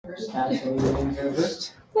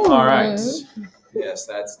All right. Yes,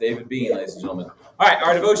 that's David Bean, ladies and gentlemen. All right,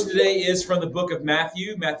 our devotion today is from the book of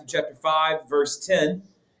Matthew, Matthew chapter 5, verse 10.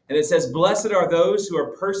 And it says, "Blessed are those who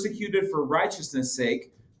are persecuted for righteousness'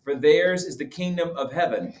 sake, for theirs is the kingdom of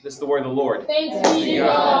heaven." This is the word of the Lord. Thanks be to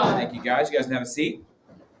God. Thank you, guys. You guys can have a seat.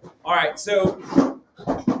 All right, so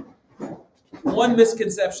one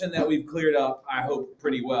misconception that we've cleared up, I hope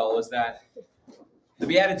pretty well, is that the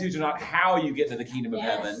Beatitudes are not how you get to the kingdom of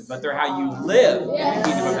heaven, but they're how you live in the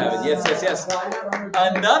kingdom of heaven. Yes.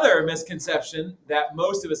 Another misconception that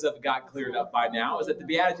most of us have got cleared up by now is that the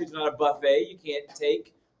Beatitudes are not a buffet. You can't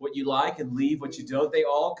take what you like and leave what you don't. They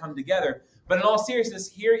all come together. But in all seriousness,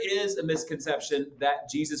 here is a misconception that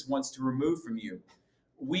Jesus wants to remove from you.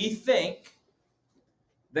 We think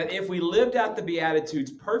that if we lived out the Beatitudes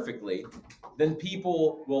perfectly, then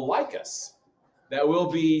people will like us, that we'll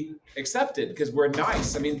be accepted because we're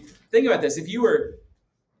nice. I mean, think about this. If you were,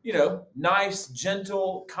 nice,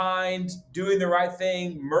 gentle, kind, doing the right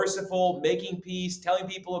thing, merciful, making peace, telling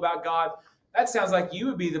people about God, that sounds like you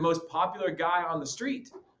would be the most popular guy on the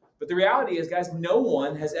street. But the reality is, guys, no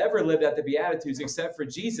one has ever lived out the Beatitudes except for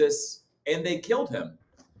Jesus, and they killed him.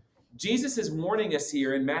 Jesus is warning us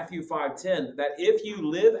here in Matthew 5:10 that if you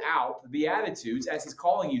live out the Beatitudes, as he's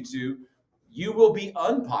calling you to, you will be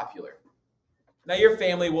unpopular. Now, your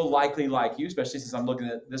family will likely like you, especially since I'm looking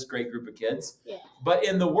at this great group of kids. Yeah. But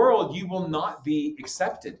in the world, you will not be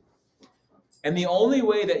accepted. And the only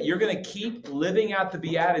way that you're going to keep living out the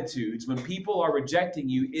Beatitudes when people are rejecting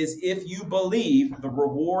you is if you believe the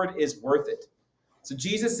reward is worth it. So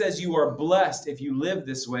Jesus says you are blessed if you live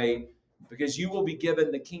this way because you will be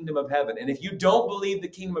given the kingdom of heaven. And if you don't believe the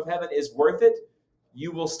kingdom of heaven is worth it,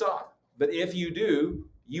 you will stop. But if you do,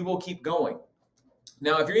 you will keep going.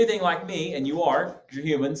 Now, if you're anything like me, and you are, you're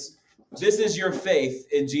humans, this is your faith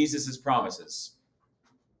in Jesus' promises.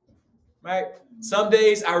 Right? Some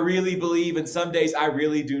days I really believe, and some days I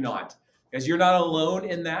really do not. Because you're not alone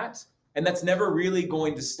in that, and that's never really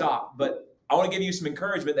going to stop. But I want to give you some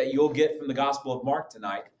encouragement that you'll get from the Gospel of Mark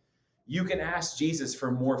tonight. You can ask Jesus for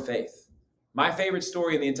more faith. My favorite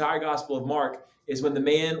story in the entire Gospel of Mark is when the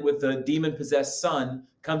man with the demon-possessed son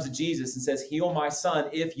comes to Jesus and says, "Heal my son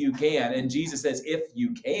if you can." And Jesus says, "If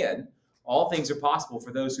you can, all things are possible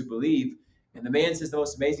for those who believe." And the man says the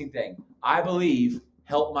most amazing thing, "I believe,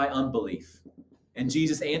 help my unbelief." And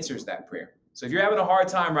Jesus answers that prayer. So if you're having a hard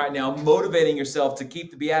time right now motivating yourself to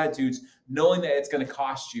keep the Beatitudes, knowing that it's going to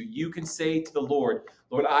cost you, you can say to the Lord,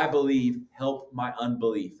 "Lord, I believe, help my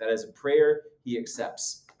unbelief." That is a prayer he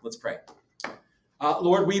accepts. Let's pray.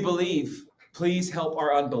 Lord, we believe. Please help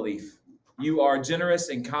our unbelief. You are generous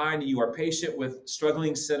and kind. You are patient with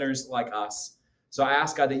struggling sinners like us. So I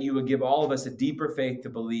ask, God, that you would give all of us a deeper faith to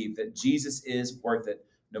believe that Jesus is worth it,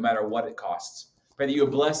 no matter what it costs. Pray that you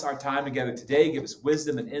would bless our time together today. Give us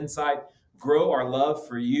wisdom and insight. Grow our love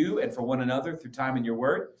for you and for one another through time in your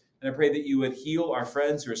word. And I pray that you would heal our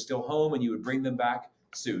friends who are still home and you would bring them back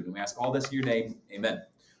soon. And we ask all this in your name. Amen.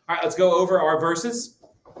 All right, let's go over our verses.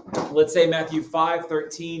 Let's say Matthew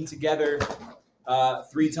 5:13 together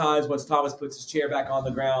 3 times once Thomas puts his chair back on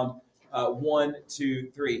the ground. 1, 2,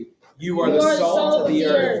 3. You are the salt of the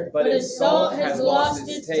earth, but if salt has lost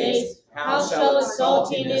its taste, how shall its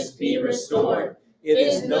saltiness be restored? It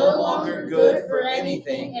is no longer good for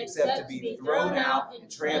anything except to be thrown out and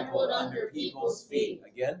trampled under people's feet.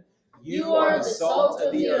 Again. You are the salt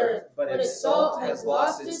of the earth, but if salt has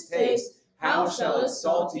lost its taste, how shall its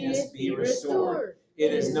saltiness be restored?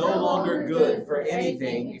 It is no longer good for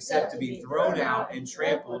anything except to be thrown out and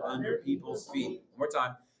trampled under people's feet. One more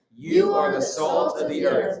time. You are the salt of the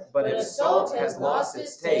earth, but if salt has lost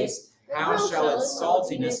its taste, how shall its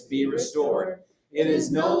saltiness be restored? It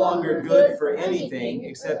is no longer good for anything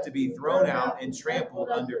except to be thrown out and trampled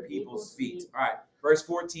under people's feet. All right, verse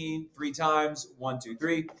 14, 3 times. 1, 2,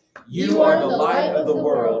 3. You are the light of the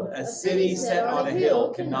world. A city set on a hill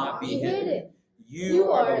cannot be hidden.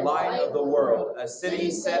 You are the light of the world. A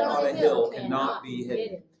city set on a hill cannot be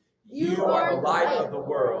hidden. You are the light of the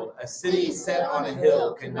world. A city set on a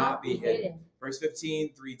hill cannot be hidden. Verse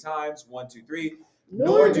 15, 3 times. 1, 2, 3.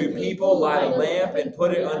 Nor do people light a lamp and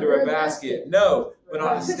put it under a basket. No, but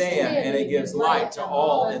on a stand, and it gives light to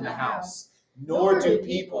all in the house. Nor do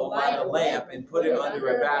people light a lamp and put it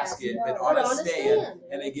under a basket, but on a stand,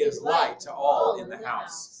 and it gives light to all in the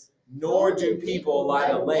house. Nor do people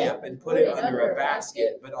light a lamp and put it under a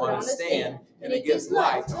basket, but on a stand, and it gives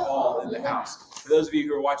light to all in the house. For those of you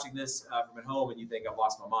who are watching this from at home and you think I've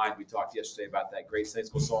lost my mind, we talked yesterday about that great Sunday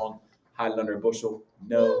school song, Hide It Under a Bushel.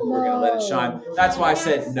 No, we're going to let it shine. That's why I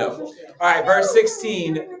said no. All right, verse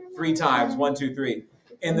 16, 3 times. 1, 2, 3.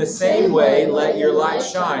 In the same way, let your light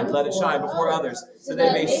shine. Let it shine before others, so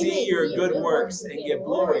they may see your good works and give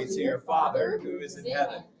glory to your Father who is in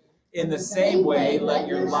heaven. In the same way, let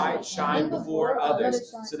your light shine before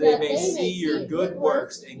others, so they may see your good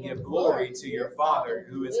works and give glory to your Father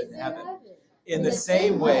who is in heaven. In the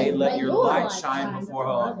same way, let your light shine before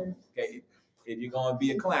others. Okay, if you're going to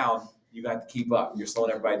be a clown, you got to keep up. You're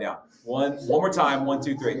slowing everybody down. One more time. 1,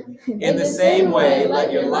 2, 3. In the same way,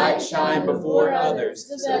 let your light shine before others,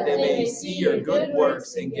 so that they may see your good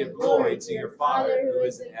works and give glory to your Father who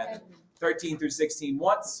is in heaven. 13 through 16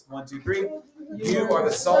 once. 1, 2, 3. You are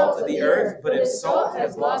the salt of the earth, but if salt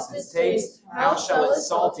has lost its taste, how shall its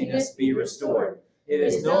saltiness be restored? It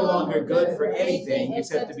is no longer good for anything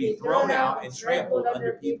except to be thrown out and trampled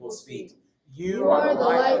under people's feet. You are the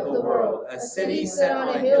light of the world. A city set on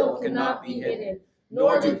a hill cannot be hidden.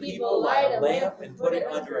 Nor do people light a lamp and put it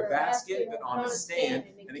under a basket, but on a stand,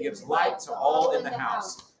 and it gives light to all in the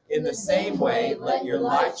house. In the same way, let your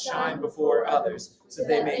light shine before others, so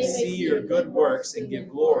they may see your good works and give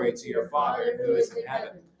glory to your Father who is in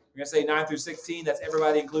heaven. We're going to say 9 through 16. That's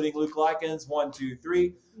everybody, including Luke Likens. 1, 2,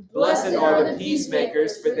 3. Blessed are the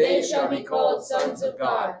peacemakers, for they shall be called sons of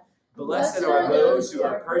God. Blessed are those who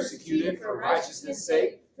are persecuted for righteousness'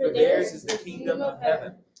 sake, for theirs is the kingdom of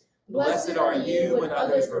heaven. Blessed are you when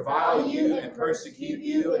others revile you and persecute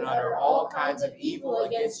you and utter all kinds of evil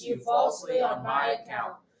against you falsely on my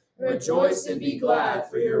account. Rejoice and be glad,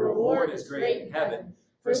 for your reward is great in heaven,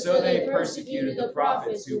 for so they persecuted the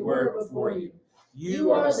prophets who were before you.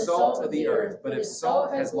 You are the salt of the earth, but if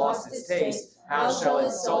salt has lost its taste, how shall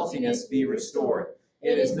its saltiness be restored?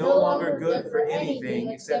 It is no longer good for anything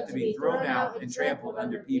except to be thrown out and trampled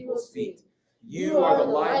under people's feet. You are the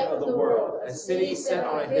light of the world. A city set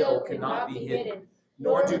on a hill cannot be hidden.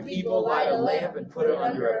 Nor do people light a lamp and put it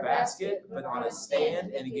under a basket, but on a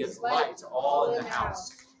stand, and it gives light to all in the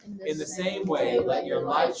house. In the same way, let your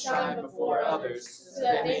light shine before others, so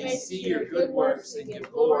that they may see your good works and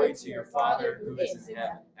give glory to your Father who is in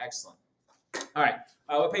heaven. Excellent. All right.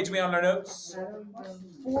 What page are we on our notes?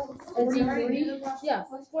 43. Yeah,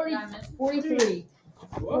 43.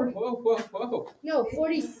 Whoa. No,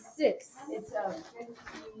 46. It's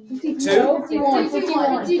 51.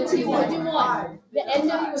 51. The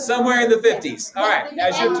end of Somewhere in the 50s. All right.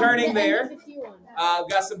 As you're turning there, 51. I've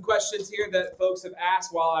got some questions here that folks have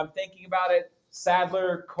asked while I'm thinking about it.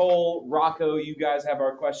 Sadler, Cole, Rocco, you guys have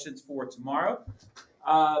our questions for tomorrow.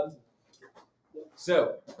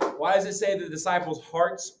 So, why does it say that the disciples'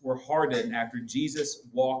 hearts were hardened after Jesus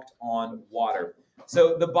walked on water?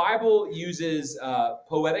 So, the Bible uses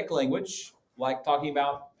poetic language, like talking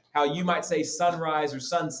about how you might say sunrise or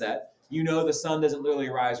sunset. You know the sun doesn't literally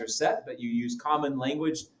rise or set, but you use common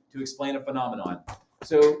language to explain a phenomenon.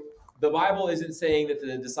 So, the Bible isn't saying that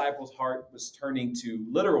the disciples' heart was turning to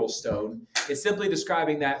literal stone. It's simply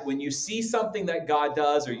describing that when you see something that God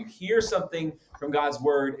does or you hear something from God's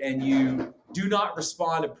word and you do not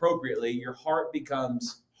respond appropriately, your heart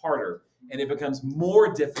becomes harder and it becomes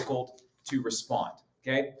more difficult to respond.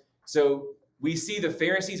 Okay? So we see the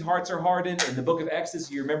Pharisees' hearts are hardened. In the book of Exodus,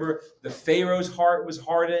 you remember the Pharaoh's heart was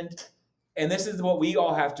hardened. And this is what we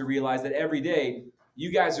all have to realize, that every day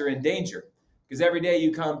you guys are in danger. Because every day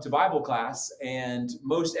you come to Bible class, and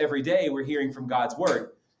most every day we're hearing from God's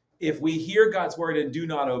word. If we hear God's word and do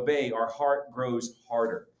not obey, our heart grows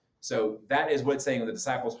harder. So that is what it's saying, the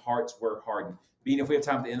disciples' hearts were hardened. Being, if we have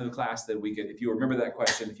time at the end of the class, then we could, if you remember that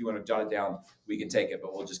question, if you want to jot it down, we can take it,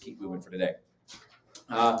 but we'll just keep moving for today.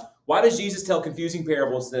 Why does Jesus tell confusing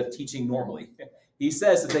parables instead of teaching normally? He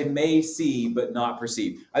says that they may see but not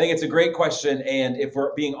perceive. I think it's a great question, and if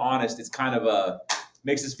we're being honest, it's kind of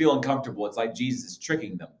makes us feel uncomfortable. It's like Jesus is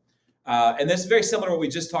tricking them. And this is very similar to what we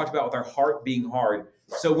just talked about with our heart being hard.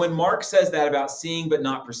 So when Mark says that about seeing but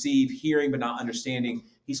not perceive, hearing but not understanding,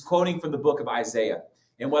 he's quoting from the book of Isaiah.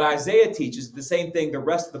 And what Isaiah teaches is the same thing the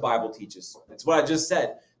rest of the Bible teaches. It's what I just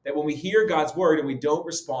said, that when we hear God's word and we don't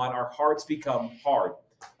respond, our hearts become hard.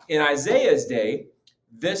 In Isaiah's day,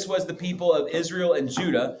 this was the people of Israel and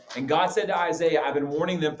Judah. And God said to Isaiah, I've been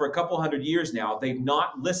warning them for a couple hundred years now. They've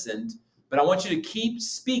not listened, but I want you to keep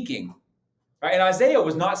speaking. Right? And Isaiah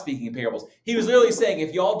was not speaking in parables. He was literally saying,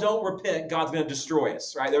 if y'all don't repent, God's going to destroy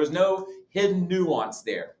us. Right? There was no hidden nuance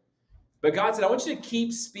there. But God said, I want you to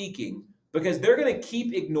keep speaking because they're going to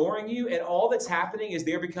keep ignoring you. And all that's happening is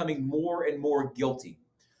they're becoming more and more guilty.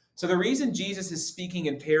 So the reason Jesus is speaking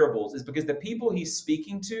in parables is because the people he's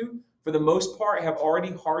speaking to, for the most part, have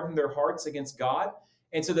already hardened their hearts against God.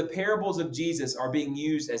 And so the parables of Jesus are being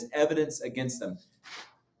used as evidence against them.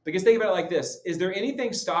 Because think about it like this. Is there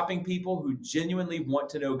anything stopping people who genuinely want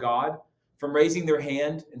to know God from raising their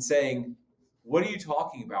hand and saying, What are you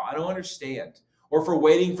talking about? I don't understand. Or for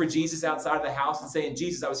waiting for Jesus outside of the house and saying,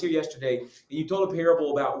 Jesus, I was here yesterday and you told a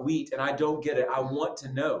parable about wheat and I don't get it. I want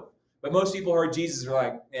to know. But most people heard Jesus and were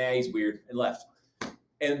like, he's weird, and left.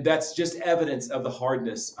 And that's just evidence of the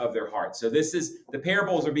hardness of their heart. So the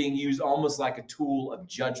parables are being used almost like a tool of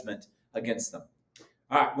judgment against them.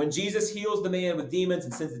 All right, when Jesus heals the man with demons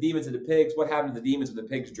and sends the demons into pigs, what happened to the demons when the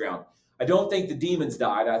pigs drowned? I don't think the demons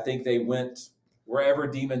died. I think they went wherever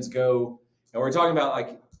demons go. And we're talking about,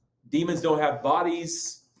 like, demons don't have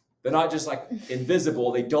bodies. They're not just, like,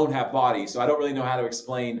 invisible. They don't have bodies. So I don't really know how to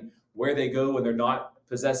explain where they go when they're not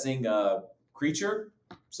possessing a creature.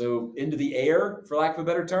 So into the air, for lack of a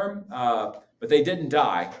better term. But they didn't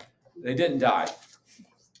die. They didn't die.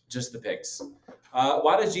 Just the pigs.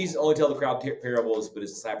 Why does Jesus only tell the crowd parables, but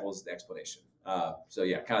his disciples the explanation? So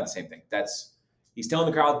yeah, kind of the same thing. He's telling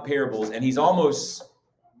the crowd parables, and he's almost,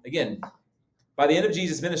 again, by the end of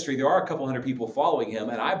Jesus' ministry, there are a couple hundred people following him,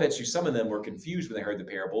 and I bet you some of them were confused when they heard the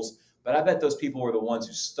parables, but I bet those people were the ones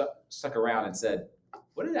who stuck around and said,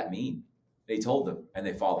 what did that mean? They told them, and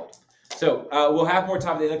they followed. So we'll have more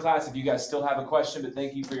time at the end of class if you guys still have a question, but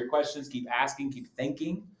thank you for your questions. Keep asking, keep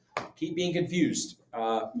thinking, keep being confused.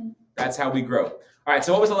 That's how we grow. All right,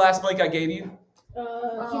 so what was the last blank I gave you?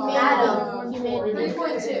 Humanity.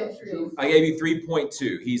 3.2. I gave you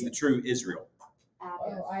 3.2. He's the true Israel.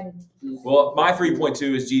 I didn't. Well, my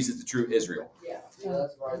 3.2 is Jesus, the true Israel. Yeah,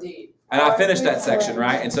 that's right. Indeed. And I finished that section,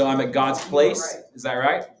 right? And so I'm at God's place. Is that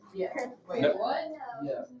right? Yeah. Wait, No. what?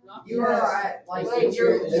 Yeah. You are at, like, Wait,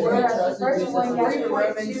 you're the first one, that's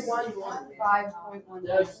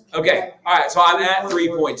 3.211.5.1. Okay. All right. So I'm at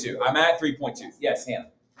 3.2. I'm at 3.2. Yes,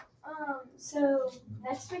 Hannah. So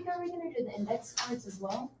next week, are we going to do the index cards as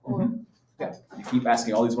well? Or Yeah. You keep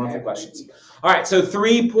asking all these wonderful questions. All right. So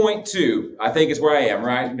 3.2, I think, is where I am,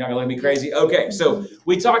 right? You're not going to look at me crazy? Okay. So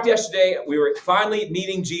we talked yesterday. We were finally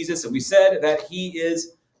meeting Jesus, and we said that he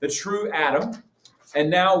is the true Adam. And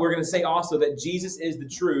now we're going to say also that Jesus is the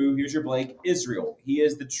true, here's your blank, Israel. He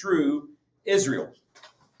is the true Israel.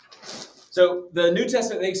 So the New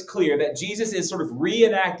Testament makes clear that Jesus is sort of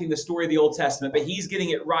reenacting the story of the Old Testament, but he's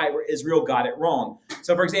getting it right where Israel got it wrong.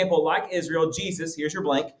 So for example, like Israel, Jesus, here's your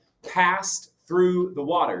blank, passed through the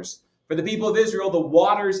waters. For the people of Israel, the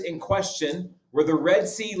waters in question were the Red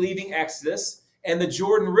Sea leaving Exodus and the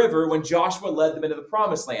Jordan River when Joshua led them into the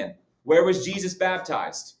Promised Land. Where was Jesus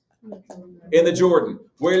baptized? In the Jordan.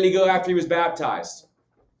 Where did he go after he was baptized?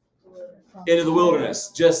 Into the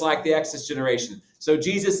wilderness, just like the Exodus generation. So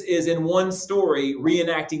Jesus is in one story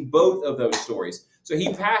reenacting both of those stories. So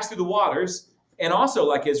he passed through the waters, and also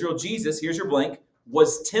like Israel, Jesus, here's your blank,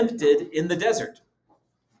 was tempted in the desert.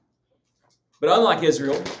 But unlike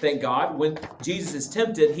Israel, thank God, when Jesus is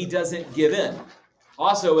tempted, he doesn't give in.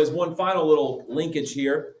 Also, as one final little linkage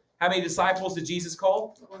here, how many disciples did Jesus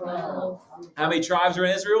call? 12. How many tribes are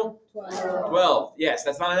in Israel? 12. 12. Yes,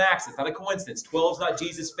 that's not an accident, not a coincidence. 12 is not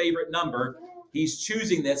Jesus' favorite number. He's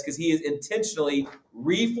choosing this because he is intentionally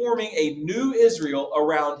reforming a new Israel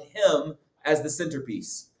around him as the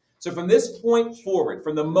centerpiece. So from this point forward,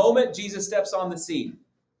 from the moment Jesus steps on the scene,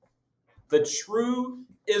 the true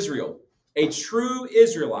Israel, a true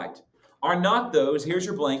Israelite, are not those, here's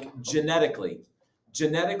your blank, genetically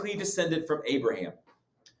descended from Abraham.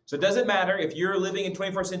 So it doesn't matter if you're living in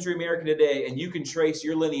 21st century America today and you can trace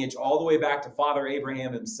your lineage all the way back to Father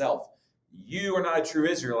Abraham himself. You are not a true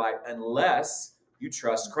Israelite unless you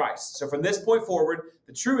trust Christ. So from this point forward,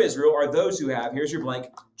 the true Israel are those who have, here's your blank,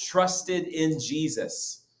 trusted in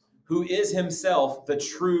Jesus, who is himself the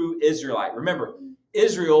true Israelite. Remember,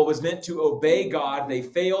 Israel was meant to obey God. They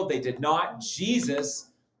failed. They did not.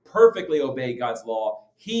 Jesus perfectly obeyed God's law.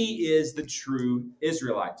 He is the true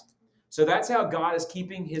Israelite. So that's how God is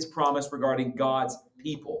keeping his promise regarding God's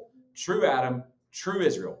people. True Adam, true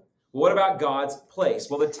Israel. Well, what about God's place?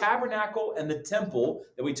 Well, the tabernacle and the temple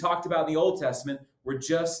that we talked about in the Old Testament were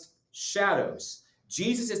just shadows.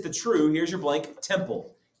 Jesus is the true, here's your blank,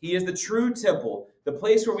 temple. He is the true temple, the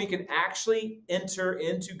place where we can actually enter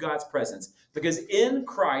into God's presence. Because in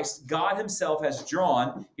Christ, God himself has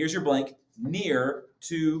drawn, here's your blank, near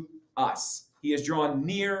to us. He has drawn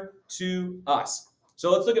near to us.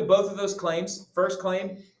 So let's look at both of those claims. First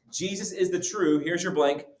claim, Jesus is the true, here's your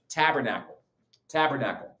blank, tabernacle.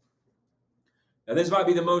 Tabernacle. Now this might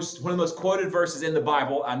be one of the most quoted verses in the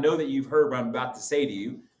Bible. I know that you've heard what I'm about to say to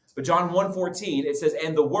you. But John 1:14, it says,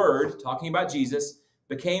 and the Word, talking about Jesus,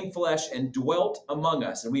 became flesh and dwelt among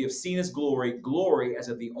us. And we have seen his glory, glory as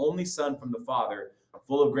of the only Son from the Father,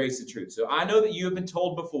 full of grace and truth. So I know that you have been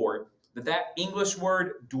told before that English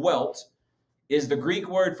word dwelt is the Greek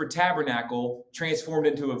word for tabernacle transformed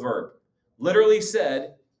into a verb. Literally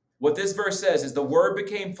said, What this verse says is the Word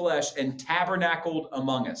became flesh and tabernacled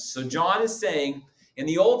among us. So John is saying in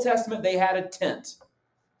the Old Testament they had a tent,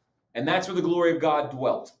 and that's where the glory of God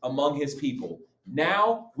dwelt among his people.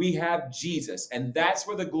 Now we have Jesus, and that's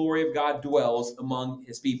where the glory of God dwells among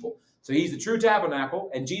his people. So he's the true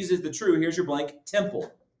tabernacle, and Jesus is the true, here's your blank,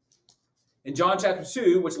 temple. In John chapter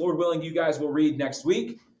 2, which Lord willing you guys will read next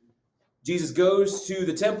week, Jesus goes to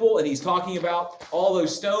the temple, and he's talking about all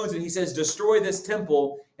those stones, and he says, destroy this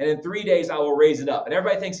temple, and in 3 days I will raise it up. And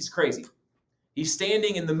everybody thinks he's crazy. He's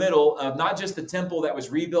standing in the middle of not just the temple that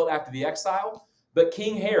was rebuilt after the exile, but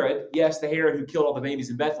King Herod, yes, the Herod who killed all the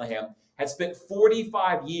babies in Bethlehem, had spent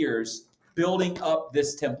 45 years building up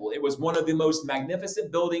this temple. It was one of the most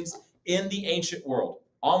magnificent buildings in the ancient world,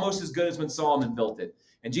 almost as good as when Solomon built it.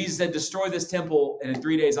 And Jesus said, destroy this temple, and in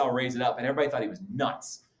 3 days I'll raise it up. And everybody thought he was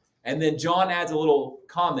nuts. And then John adds a little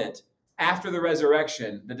comment. After the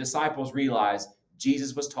resurrection, the disciples realized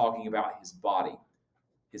Jesus was talking about his body.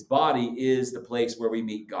 His body is the place where we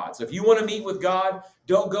meet God. So if you want to meet with God,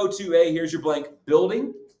 don't go to a, here's your blank,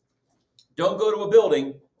 building. Don't go to a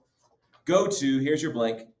building. Go to, here's your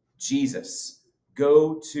blank, Jesus.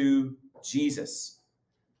 Go to Jesus.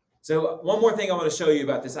 So one more thing I want to show you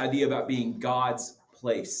about this idea about being God's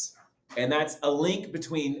place. And that's a link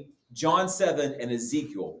between John 7 and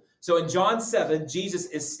Ezekiel. So in John 7, Jesus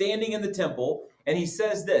is standing in the temple, and he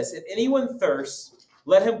says this, if anyone thirsts,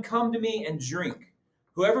 let him come to me and drink.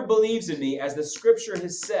 Whoever believes in me, as the scripture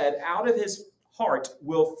has said, out of his heart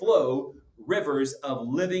will flow rivers of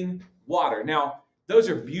living water. Now, those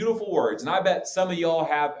are beautiful words, and I bet some of y'all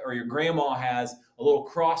have, or your grandma has, a little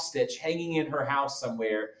cross stitch hanging in her house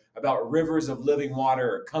somewhere about rivers of living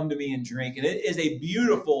water, or come to me and drink. And it is a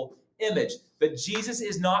beautiful image. But Jesus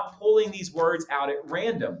is not pulling these words out at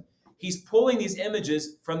random. He's pulling these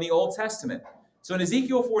images from the Old Testament. So in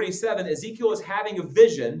Ezekiel 47, Ezekiel is having a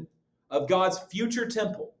vision of God's future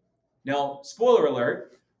temple. Now, spoiler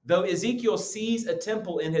alert, though Ezekiel sees a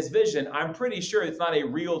temple in his vision, I'm pretty sure it's not a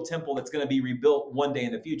real temple that's going to be rebuilt one day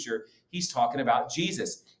in the future. He's talking about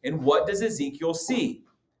Jesus. And what does Ezekiel see?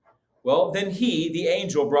 Well, then he, the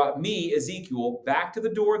angel, brought me, Ezekiel, back to the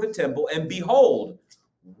door of the temple, and behold,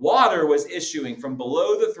 water was issuing from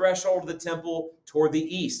below the threshold of the temple toward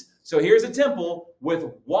the east. So here's a temple with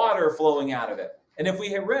water flowing out of it. And if we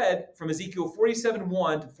had read from Ezekiel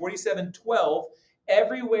 47:1 to 47:12,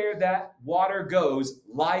 everywhere that water goes,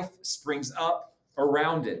 life springs up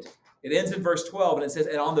around it. It ends in verse 12, and it says,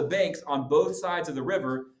 and on the banks on both sides of the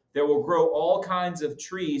river, there will grow all kinds of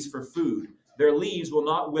trees for food. Their leaves will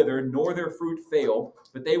not wither, nor their fruit fail,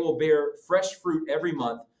 but they will bear fresh fruit every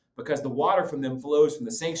month, because the water from them flows from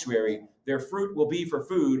the sanctuary. Their fruit will be for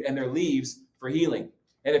food, and their leaves for healing.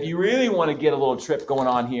 And if you really want to get a little trip going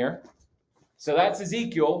on here, so that's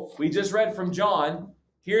Ezekiel. We just read from John.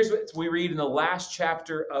 Here's what we read in the last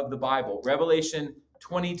chapter of the Bible, Revelation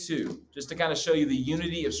 22, just to kind of show you the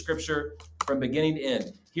unity of Scripture from beginning to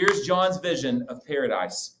end. Here's John's vision of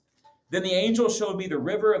paradise. Then the angel showed me the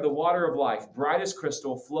river of the water of life, bright as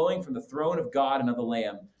crystal, flowing from the throne of God and of the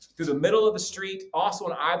Lamb. Through the middle of the street, also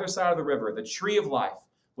on either side of the river, the tree of life,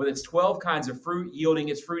 with its 12 kinds of fruit, yielding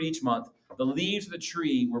its fruit each month. The leaves of the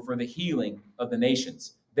tree were for the healing of the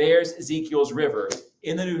nations. There's Ezekiel's river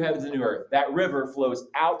in the new heavens and new earth. That river flows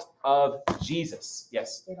out of Jesus.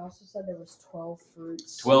 Yes? It also said there was 12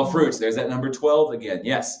 fruits. 12 fruits. There's that number 12 again.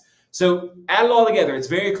 Yes. So add it all together. It's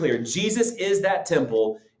very clear. Jesus is that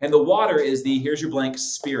temple, and the water is the, here's your blank,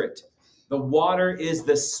 Spirit. The water is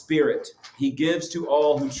the Spirit he gives to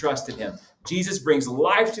all who trust in him. Jesus brings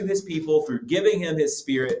life to his people through giving him his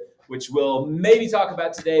Spirit, which we'll maybe talk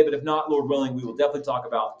about today, but if not, Lord willing, we will definitely talk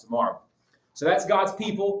about tomorrow. So that's God's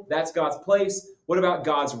people. That's God's place. What about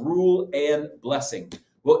God's rule and blessing?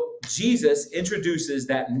 Well, Jesus introduces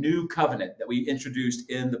that new covenant that we introduced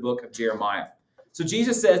in the book of Jeremiah. So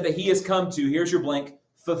Jesus says that he has come to, here's your blank,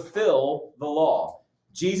 fulfill the law.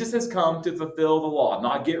 Jesus has come to fulfill the law,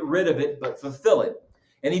 not get rid of it, but fulfill it.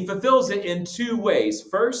 And he fulfills it in two ways.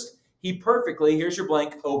 First, he perfectly, here's your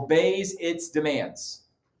blank, obeys its demands.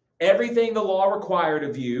 Everything the law required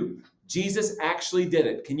of you, Jesus actually did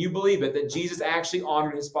it. Can you believe it, that Jesus actually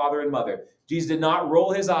honored his father and mother? Jesus did not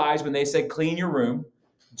roll his eyes when they said, clean your room.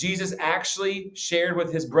 Jesus actually shared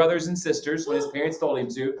with his brothers and sisters when his parents told him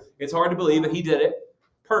to. It's hard to believe, but he did it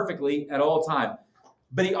perfectly at all time.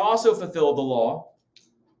 But he also fulfilled the law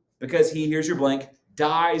because he, here's your blank,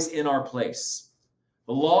 dies in our place.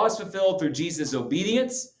 The law is fulfilled through Jesus'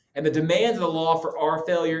 obedience, and the demand of the law for our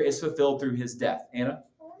failure is fulfilled through his death. Anna?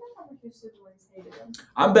 I wonder how much your siblings hated him.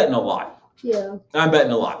 I'm betting a lot. Yeah. I'm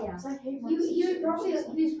betting a lot. Yeah.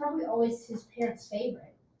 He was probably always his parents'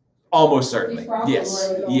 favorite. Almost certainly.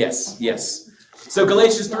 Yes, yes, yes. So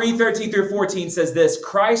Galatians 3:13-14 says this: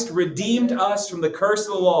 Christ redeemed us from the curse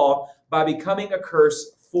of the law by becoming a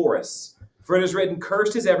curse for us. For it is written,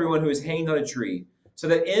 cursed is everyone who is hanged on a tree, so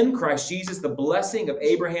that in Christ Jesus the blessing of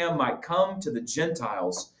Abraham might come to the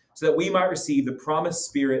Gentiles, so that we might receive the promised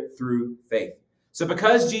Spirit through faith. So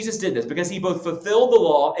because Jesus did this, because he both fulfilled the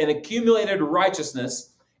law and accumulated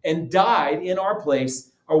righteousness and died in our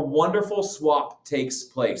place, a wonderful swap takes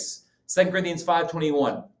place. 2 Corinthians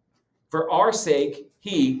 5:21. For our sake,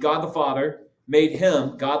 he, God the Father, made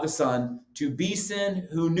him, God the Son, to be sin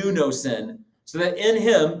who knew no sin, so that in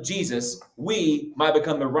him, Jesus, we might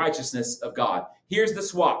become the righteousness of God. Here's the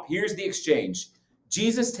swap. Here's the exchange.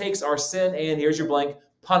 Jesus takes our sin and, here's your blank,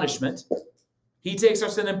 punishment. He takes our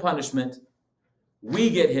sin and punishment. We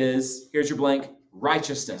get his, here's your blank,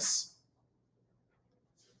 righteousness.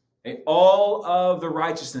 Okay? All of the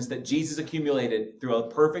righteousness that Jesus accumulated through a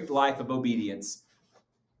perfect life of obedience,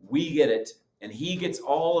 we get it, and he gets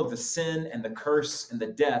all of the sin and the curse and the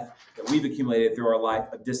death that we've accumulated through our life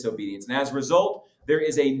of disobedience. And as a result, there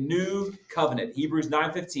is a new covenant. Hebrews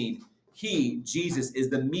 9:15. He, Jesus, is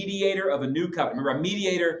the mediator of a new covenant. Remember, a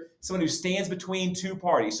mediator, someone who stands between two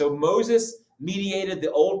parties. So Moses mediated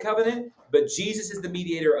the old covenant, but Jesus is the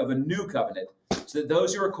mediator of a new covenant, so that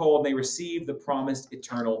those who are called may receive the promised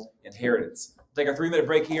eternal inheritance. We'll take a 3-minute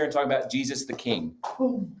break here and talk about Jesus the King.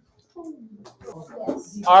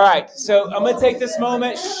 All right, so I'm going to take this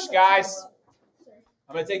moment, guys.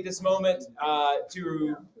 I'm going to take this moment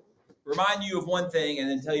to remind you of one thing and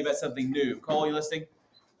then tell you about something new. Cole, you listening?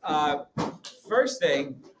 First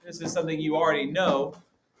thing, this is something you already know.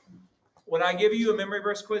 When I give you a memory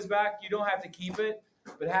verse quiz back, you don't have to keep it,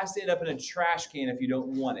 but it has to end up in a trash can if you don't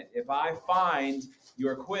want it. If I find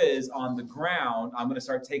your quiz on the ground, I'm going to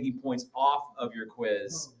start taking points off of your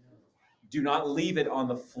quiz. Do not leave it on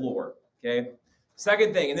the floor, okay?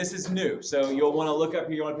 Second thing, and this is new, so you'll want to look up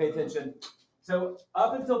here, you want to pay attention. So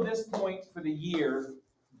up until this point for the year,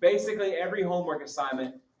 basically every homework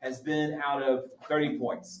assignment has been out of 30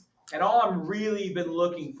 points. And all I'm really been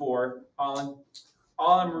looking for, all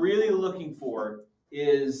I'm really looking for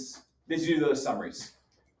is, did you do those summaries?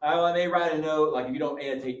 I may write a note, like if you don't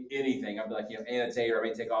annotate anything, I'll be like, annotate, or I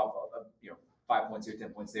may take off, 5 points here, 10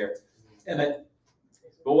 points there. And then,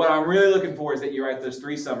 but what I'm really looking for is that you write those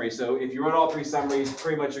 3 summaries. So if you run all 3 summaries,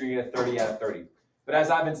 pretty much you're going to get a 30 out of 30. But as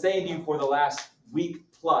I've been saying to you for the last week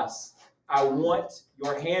plus, I want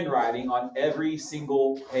your handwriting on every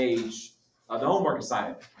single page of the homework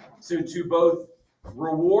assignment. So to both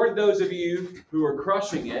reward those of you who are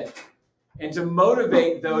crushing it and to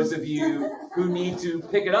motivate those of you who need to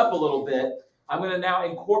pick it up a little bit, I'm going to now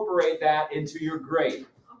incorporate that into your grade.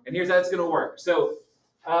 And here's how it's going to work. So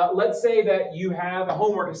let's say that you have a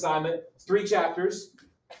homework assignment, 3 chapters,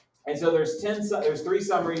 and so there's 3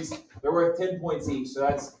 summaries. They're worth 10 points each, so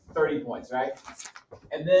that's 30 points, right?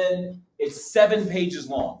 And then it's 7 pages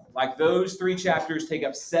long. Like those 3 chapters take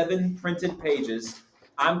up 7 printed pages.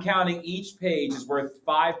 I'm counting each page is worth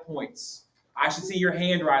 5 points. I should see your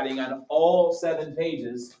handwriting on all 7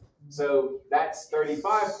 pages, so that's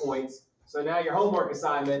 35 points. So now your homework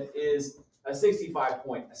assignment is a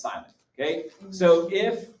 65-point assignment. Okay, so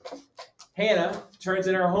if Hannah turns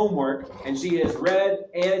in her homework and she has read,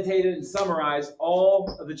 annotated, and summarized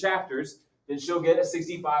all of the chapters, then she'll get a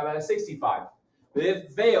 65 out of 65. But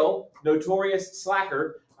if Vale, notorious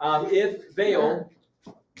slacker, if Vale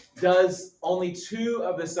does only 2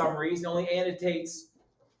 of the summaries and only annotates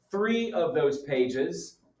 3 of those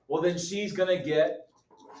pages, well, then she's going to get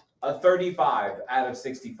a 35 out of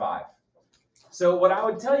 65. So what I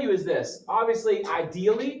would tell you is this. Obviously,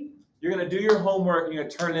 ideally, you're going to do your homework, you're going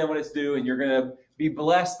to turn it in when it's due, and you're going to be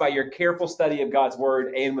blessed by your careful study of God's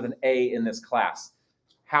Word and with an A in this class.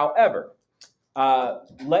 However,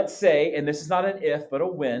 let's say, and this is not an if, but a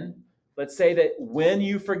when, let's say that when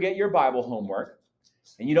you forget your Bible homework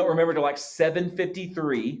and you don't remember till like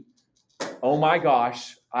 7:53, oh my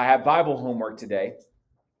gosh, I have Bible homework today.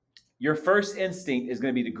 Your first instinct is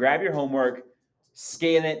going to be to grab your homework,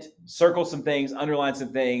 scan it, circle some things, underline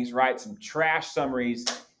some things, write some trash summaries,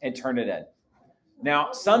 and turn it in.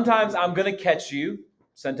 Now, sometimes I'm going to catch you.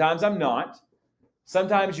 Sometimes I'm not.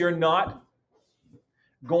 Sometimes you're not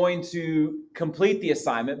going to complete the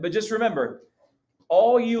assignment. But just remember,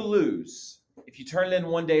 all you lose if you turn it in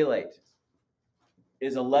 1 day late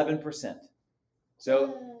is 11%.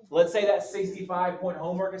 So let's say that 65-point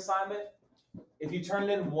homework assignment, if you turn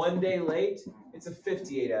it in 1 day late, it's a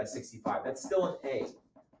 58 out of 65. That's still an A.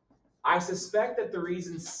 I suspect that the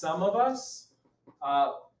reason some of us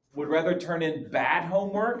would rather turn in bad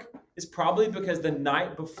homework is probably because the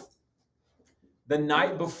night the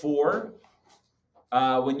night before,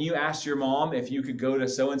 when you asked your mom if you could go to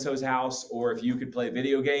so-and-so's house or if you could play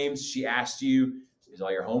video games, she asked you, is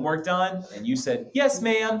all your homework done? And you said, yes,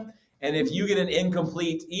 ma'am. And if you get an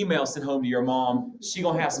incomplete email sent home to your mom, she's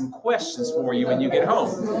going to have some questions for you when you get home.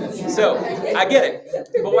 So I get it.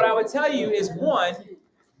 But what I would tell you is, one,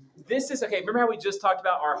 this is, okay, remember how we just talked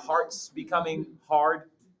about our hearts becoming hard?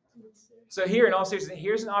 So here, in all seriousness,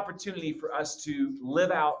 here's an opportunity for us to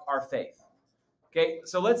live out our faith. Okay,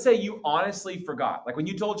 so let's say you honestly forgot. Like when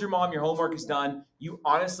you told your mom your homework is done, you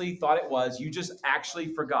honestly thought it was. You just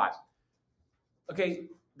actually forgot. Okay,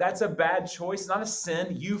 that's a bad choice. It's not a sin.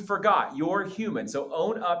 You forgot. You're human. So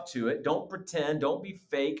own up to it. Don't pretend. Don't be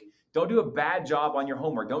fake. Don't do a bad job on your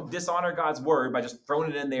homework. Don't dishonor God's word by just throwing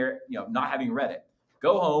it in there, not having read it.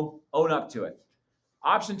 Go home, own up to it.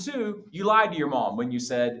 Option two, you lied to your mom when you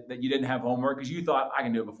said that you didn't have homework because you thought, I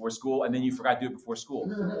can do it before school, and then you forgot to do it before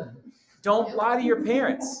school. Don't lie to your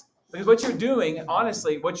parents, because what you're doing,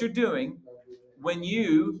 honestly, what you're doing when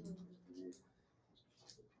you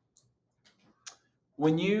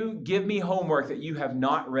give me homework that you have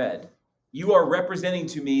not read, you are representing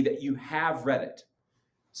to me that you have read it.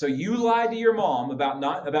 So you lied to your mom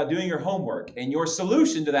about doing your homework, and your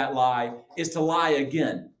solution to that lie is to lie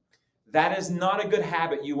again. That is not a good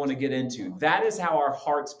habit you want to get into. That is how our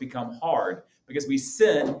hearts become hard, because we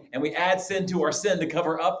sin and we add sin to our sin to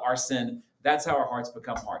cover up our sin. That's how our hearts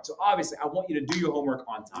become hard. So obviously, I want you to do your homework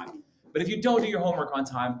on time. But if you don't do your homework on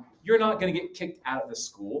time, you're not going to get kicked out of the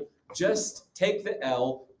school. Just take the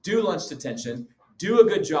L, do lunch detention, do a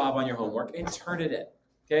good job on your homework, and turn it in.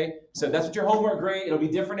 Okay? So that's what your homework grade. It'll be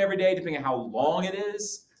different every day depending on how long it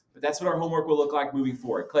is. But that's what our homework will look like moving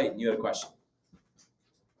forward. Clayton, you had a question.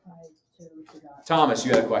 Thomas,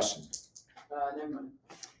 you had a question. Never mind.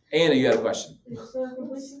 Anna, you had a question. Is it still a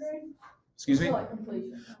completion grade? Excuse me? Still at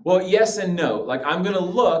completion. Well, yes and no. Like I'm going to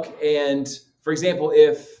look, and for example,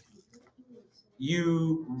 if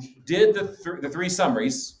you did the three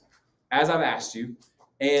summaries, as I've asked you,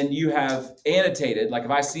 and you have annotated, like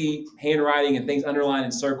if I see handwriting and things underlined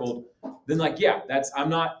and circled, then like, yeah, I'm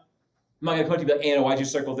not going to come to you and be like, Anna, why'd you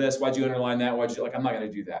circle this? Why'd you underline that? I'm not going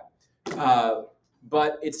to do that.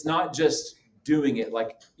 But it's not just doing it.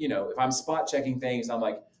 Like, if I'm spot checking things, I'm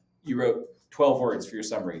like, you wrote 12 words for your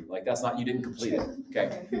summary. Like you didn't complete it.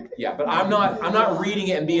 Okay. Yeah. But I'm not reading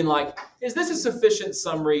it and being like, is this a sufficient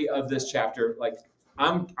summary of this chapter? Like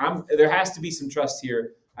there has to be some trust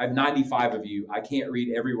here. I have 95 of you. I can't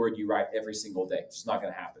read every word you write every single day. It's just not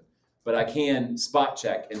going to happen. But I can spot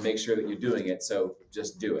check and make sure that you're doing it. So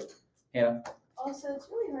just do it. Hannah? Also, it's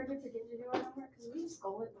really hard to forget to do our homework because we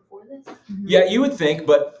stole it before this. Yeah, you would think,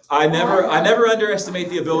 but I never underestimate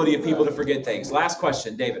the ability of people to forget things. Last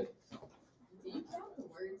question, David. Do you count the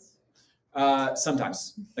words?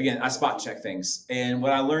 Sometimes. Again, I spot check things. And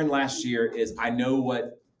what I learned last year is I know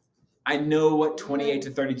what 28 to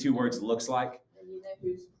 32 words looks like. And you know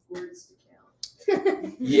whose words to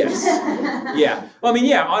count. Yes. Yeah. Well, I mean,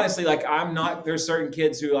 yeah, honestly, like there's certain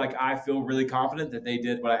kids who like I feel really confident that they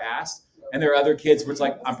did what I asked. And there are other kids where it's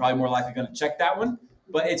like, I'm probably more likely going to check that one.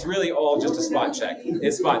 But it's really all just a spot check.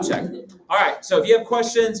 It's spot check. All right. So if you have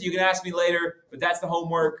questions, you can ask me later. But that's the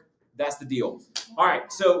homework. That's the deal. All right.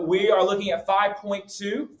 So we are looking at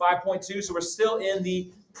 5.2. 5.2. So we're still in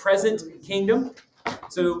the present kingdom.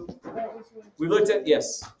 So we looked at,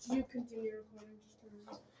 yes. Do you continue recording?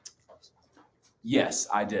 Yes,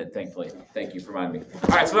 I did, thankfully. Thank you for reminding me.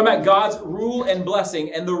 All right, so I'm at God's rule and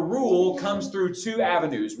blessing, and the rule comes through two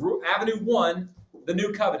avenues. Avenue one, the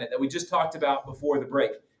new covenant that we just talked about before the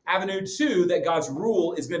break. Avenue two, that God's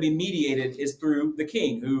rule is going to be mediated, is through the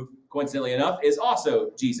king, who, coincidentally enough, is also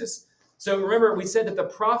Jesus. So remember, we said that the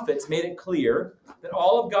prophets made it clear that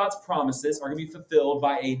all of God's promises are going to be fulfilled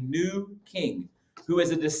by a new king, who is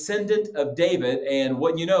a descendant of David, and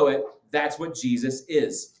wouldn't you know it, that's what Jesus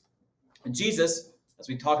is. And Jesus, as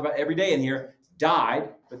we talk about every day in here, died,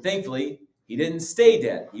 but thankfully, he didn't stay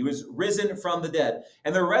dead. He was risen from the dead.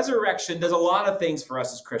 And the resurrection does a lot of things for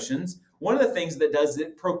us as Christians. One of the things that it does is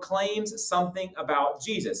it proclaims something about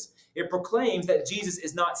Jesus. It proclaims that Jesus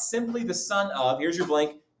is not simply the son of, here's your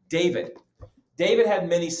blank, David. David had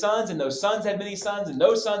many sons, and those sons had many sons, and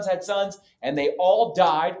those sons had sons, and they all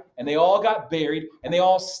died, and they all got buried, and they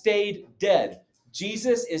all stayed dead.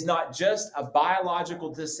 Jesus is not just a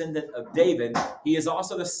biological descendant of David. He is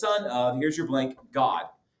also the son of, here's your blank, God.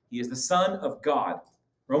 He is the son of God.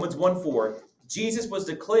 Romans 1:4, Jesus was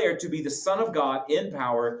declared to be the Son of God in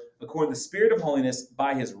power according to the Spirit of holiness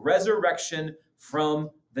by his resurrection from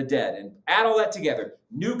the dead. And add all that together.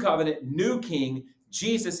 New covenant, new king.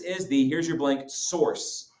 Jesus is the, here's your blank,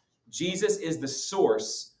 source. Jesus is the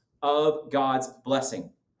source of God's blessing.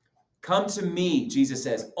 Come to me, Jesus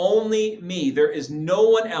says, only me. There is no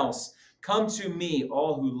one else. Come to me,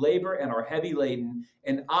 all who labor and are heavy laden,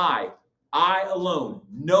 and I alone,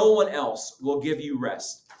 no one else will give you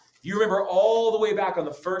rest. If you remember all the way back on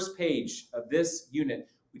the first page of this unit,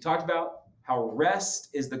 we talked about how rest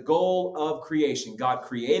is the goal of creation. God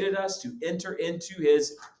created us to enter into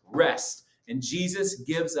his rest, and Jesus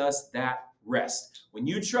gives us that rest. When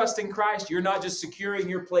you trust in Christ, you're not just securing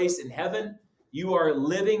your place in heaven, you are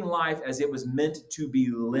living life as it was meant to be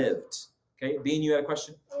lived. Okay, Bean, you had a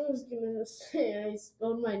question? I was gonna say I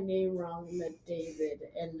spelled my name wrong and meant David,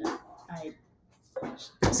 and I.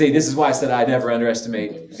 See, this is why I said I never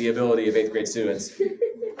underestimate the ability of 8th grade students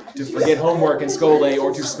to forget homework in Skole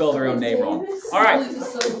or to spell their own name wrong. All right.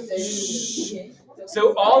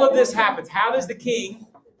 So all of this happens. How does the king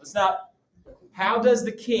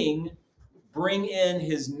bring in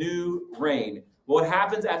his new reign? Well, it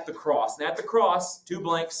happens at the cross. And at the cross, 2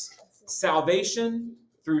 blanks, salvation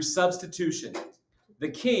through substitution. The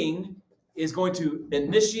king is going to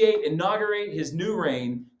inaugurate his new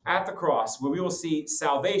reign at the cross, where we will see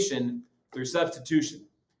salvation through substitution.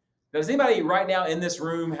 Now, does anybody right now in this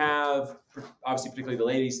room have, obviously particularly the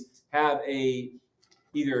ladies, have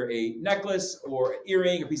either a necklace or an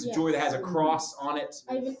earring, a piece of jewelry that has a cross on it?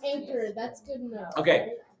 I have an anchor. That's good enough.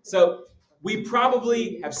 Okay, so we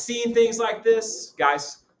probably have seen things like this,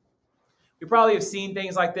 guys. We probably have seen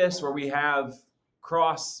things like this where we have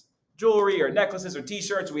cross jewelry or necklaces or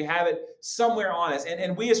t-shirts. We have it somewhere on us.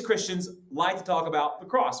 And we as Christians like to talk about the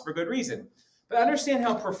cross for good reason. But understand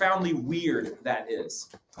how profoundly weird that is.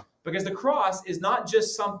 Because the cross is not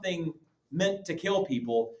just something meant to kill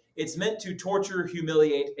people. It's meant to torture,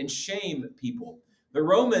 humiliate, and shame people. The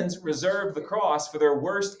Romans reserved the cross for their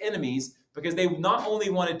worst enemies because they not only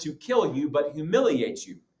wanted to kill you, but humiliate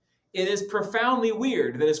you. It is profoundly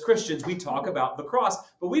weird that as Christians we talk about the cross,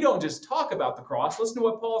 but we don't just talk about the cross. Listen to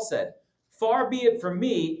what Paul said. Far be it from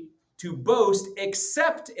me to boast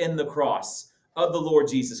except in the cross of the Lord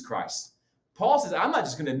Jesus Christ. Paul says, I'm not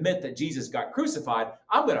just going to admit that Jesus got crucified.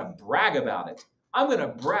 I'm going to brag about it. I'm going to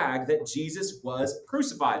brag that Jesus was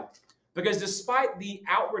crucified. Because despite the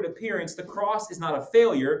outward appearance, the cross is not a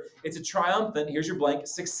failure. It's a triumphant, here's your blank,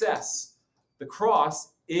 success. The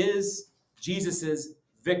cross is Jesus's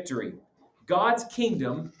victory. God's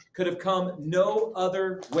kingdom could have come no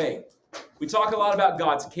other way. We talk a lot about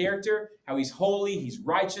God's character, how he's holy, he's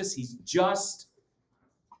righteous, he's just.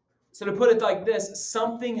 So to put it like this,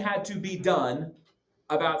 something had to be done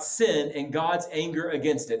about sin and God's anger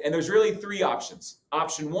against it. And there's really 3 options.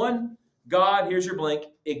 Option 1, God, here's your blank,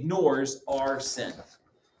 ignores our sin.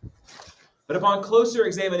 But upon closer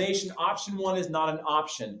examination, option 1 is not an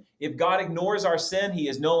option. If God ignores our sin, he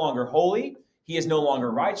is no longer holy, he is no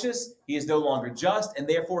longer righteous, he is no longer just, and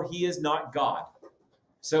therefore he is not God.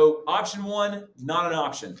 So option 1, not an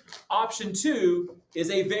option. Option 2 is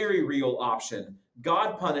a very real option.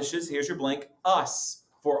 God punishes, here's your blank, us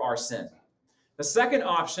for our sin. The second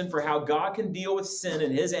option for how God can deal with sin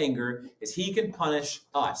and his anger is he can punish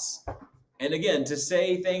us. And again, to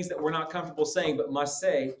say things that we're not comfortable saying but must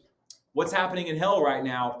say, what's happening in hell right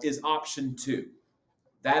now is option 2.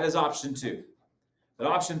 That is option 2. But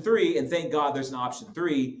option 3, and thank God there's an option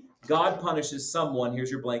 3, God punishes someone, here's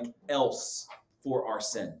your blank, else for our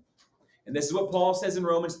sin. And this is what Paul says in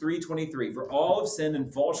Romans 3:23. For all have sinned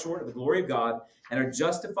and fall short of the glory of God and are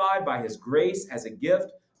justified by his grace as a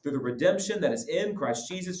gift through the redemption that is in Christ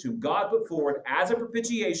Jesus, whom God put forward as a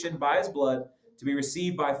propitiation by his blood to be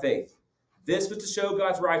received by faith. This was to show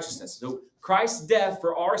God's righteousness. So Christ's death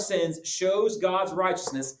for our sins shows God's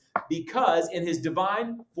righteousness because in his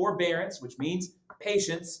divine forbearance, which means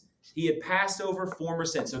patience, he had passed over former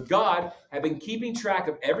sins. So God had been keeping track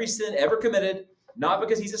of every sin ever committed, not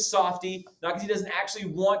because he's a softie, not because he doesn't actually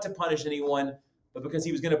want to punish anyone, but because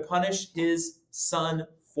he was going to punish his son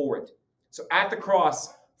for it. So at the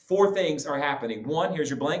cross, 4 things are happening. 1, here's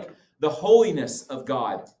your blank, the holiness of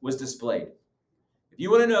God was displayed. If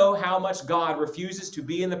you want to know how much God refuses to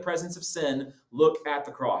be in the presence of sin, look at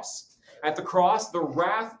the cross. At the cross, the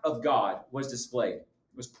wrath of God was displayed.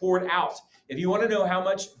 It was poured out. If you want to know how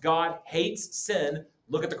much God hates sin,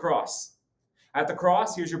 look at the cross. At the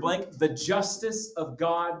cross, here's your blank, the justice of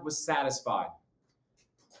God was satisfied.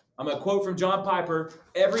 I'm going to quote from John Piper,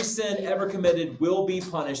 every sin ever committed will be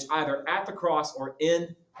punished either at the cross or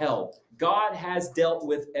in hell. God has dealt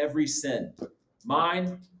with every sin,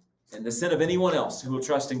 mine and the sin of anyone else who will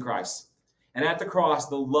trust in Christ. And at the cross,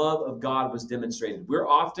 the love of God was demonstrated. We're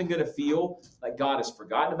often going to feel like God has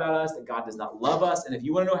forgotten about us, that God does not love us. And if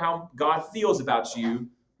you want to know how God feels about you,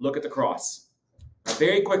 look at the cross. Now,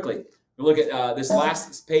 very quickly, We look at this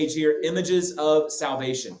last page here, images of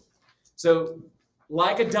salvation. So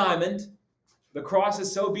like a diamond, the cross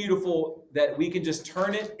is so beautiful that we can just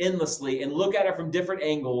turn it endlessly and look at it from different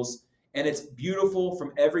angles, and it's beautiful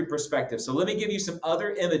from every perspective. So let me give you some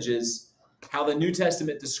other images, how the New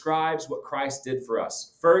Testament describes what Christ did for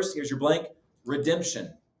us. First, here's your blank,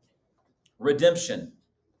 redemption. Redemption.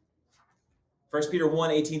 1 Peter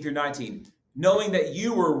 1, 18 through 19. Knowing that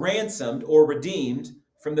you were ransomed or redeemed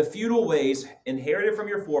from the futile ways inherited from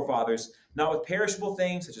your forefathers, not with perishable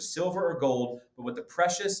things such as silver or gold, but with the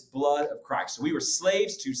precious blood of Christ. So we were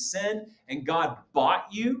slaves to sin, and God bought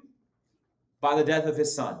you by the death of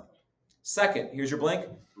his son. Second, here's your blank,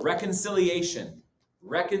 reconciliation.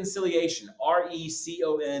 Reconciliation,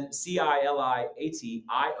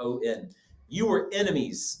 R-E-C-O-N-C-I-L-I-A-T-I-O-N. You were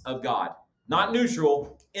enemies of God, not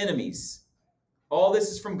neutral, enemies. All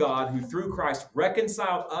this is from God, who through Christ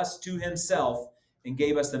reconciled us to himself and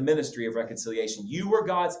gave us the ministry of reconciliation. You were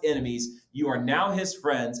God's enemies. You are now his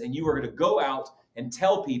friends, and you are going to go out and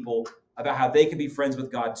tell people about how they can be friends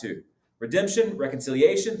with God too. Redemption,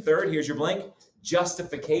 reconciliation. Third, here's your blank,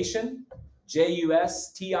 justification.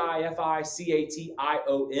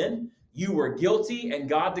 J-U-S-T-I-F-I-C-A-T-I-O-N. You were guilty, and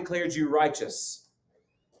God declared you righteous.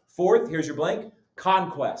 Fourth, here's your blank,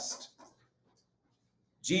 conquest.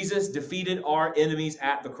 Jesus defeated our enemies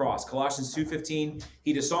at the cross. Colossians 2:15,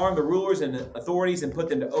 he disarmed the rulers and the authorities and put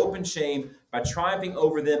them to open shame by triumphing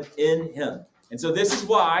over them in him. And so this is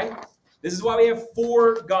why we have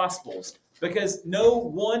 4 gospels, because no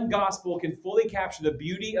one gospel can fully capture the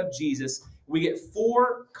beauty of Jesus. We get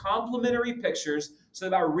 4 complementary pictures, so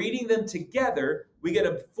that by reading them together, we get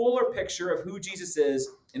a fuller picture of who Jesus is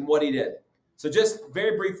and what he did. So just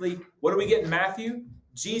very briefly, what do we get in Matthew?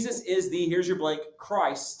 Jesus is the, here's your blank,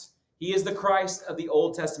 Christ. He is the Christ of the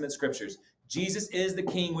Old Testament scriptures. Jesus is the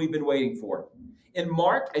King we've been waiting for. In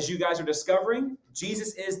Mark, as you guys are discovering,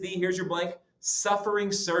 Jesus is the, here's your blank,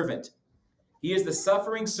 suffering servant. He is the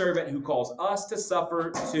suffering servant who calls us to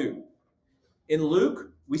suffer too. In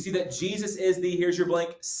Luke, we see that Jesus is the, here's your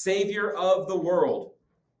blank, Savior of the world.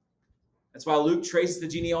 That's why Luke traces the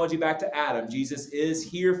genealogy back to Adam. Jesus is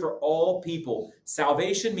here for all people.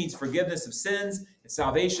 Salvation means forgiveness of sins, and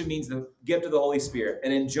salvation means the gift of the Holy Spirit.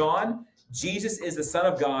 And in John, Jesus is the Son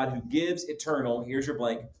of God who gives eternal, here's your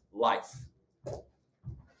blank, life.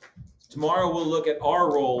 Tomorrow we'll look at our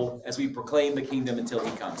role as we proclaim the kingdom until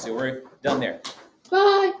he comes. So we're done there.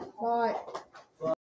 Bye. Bye.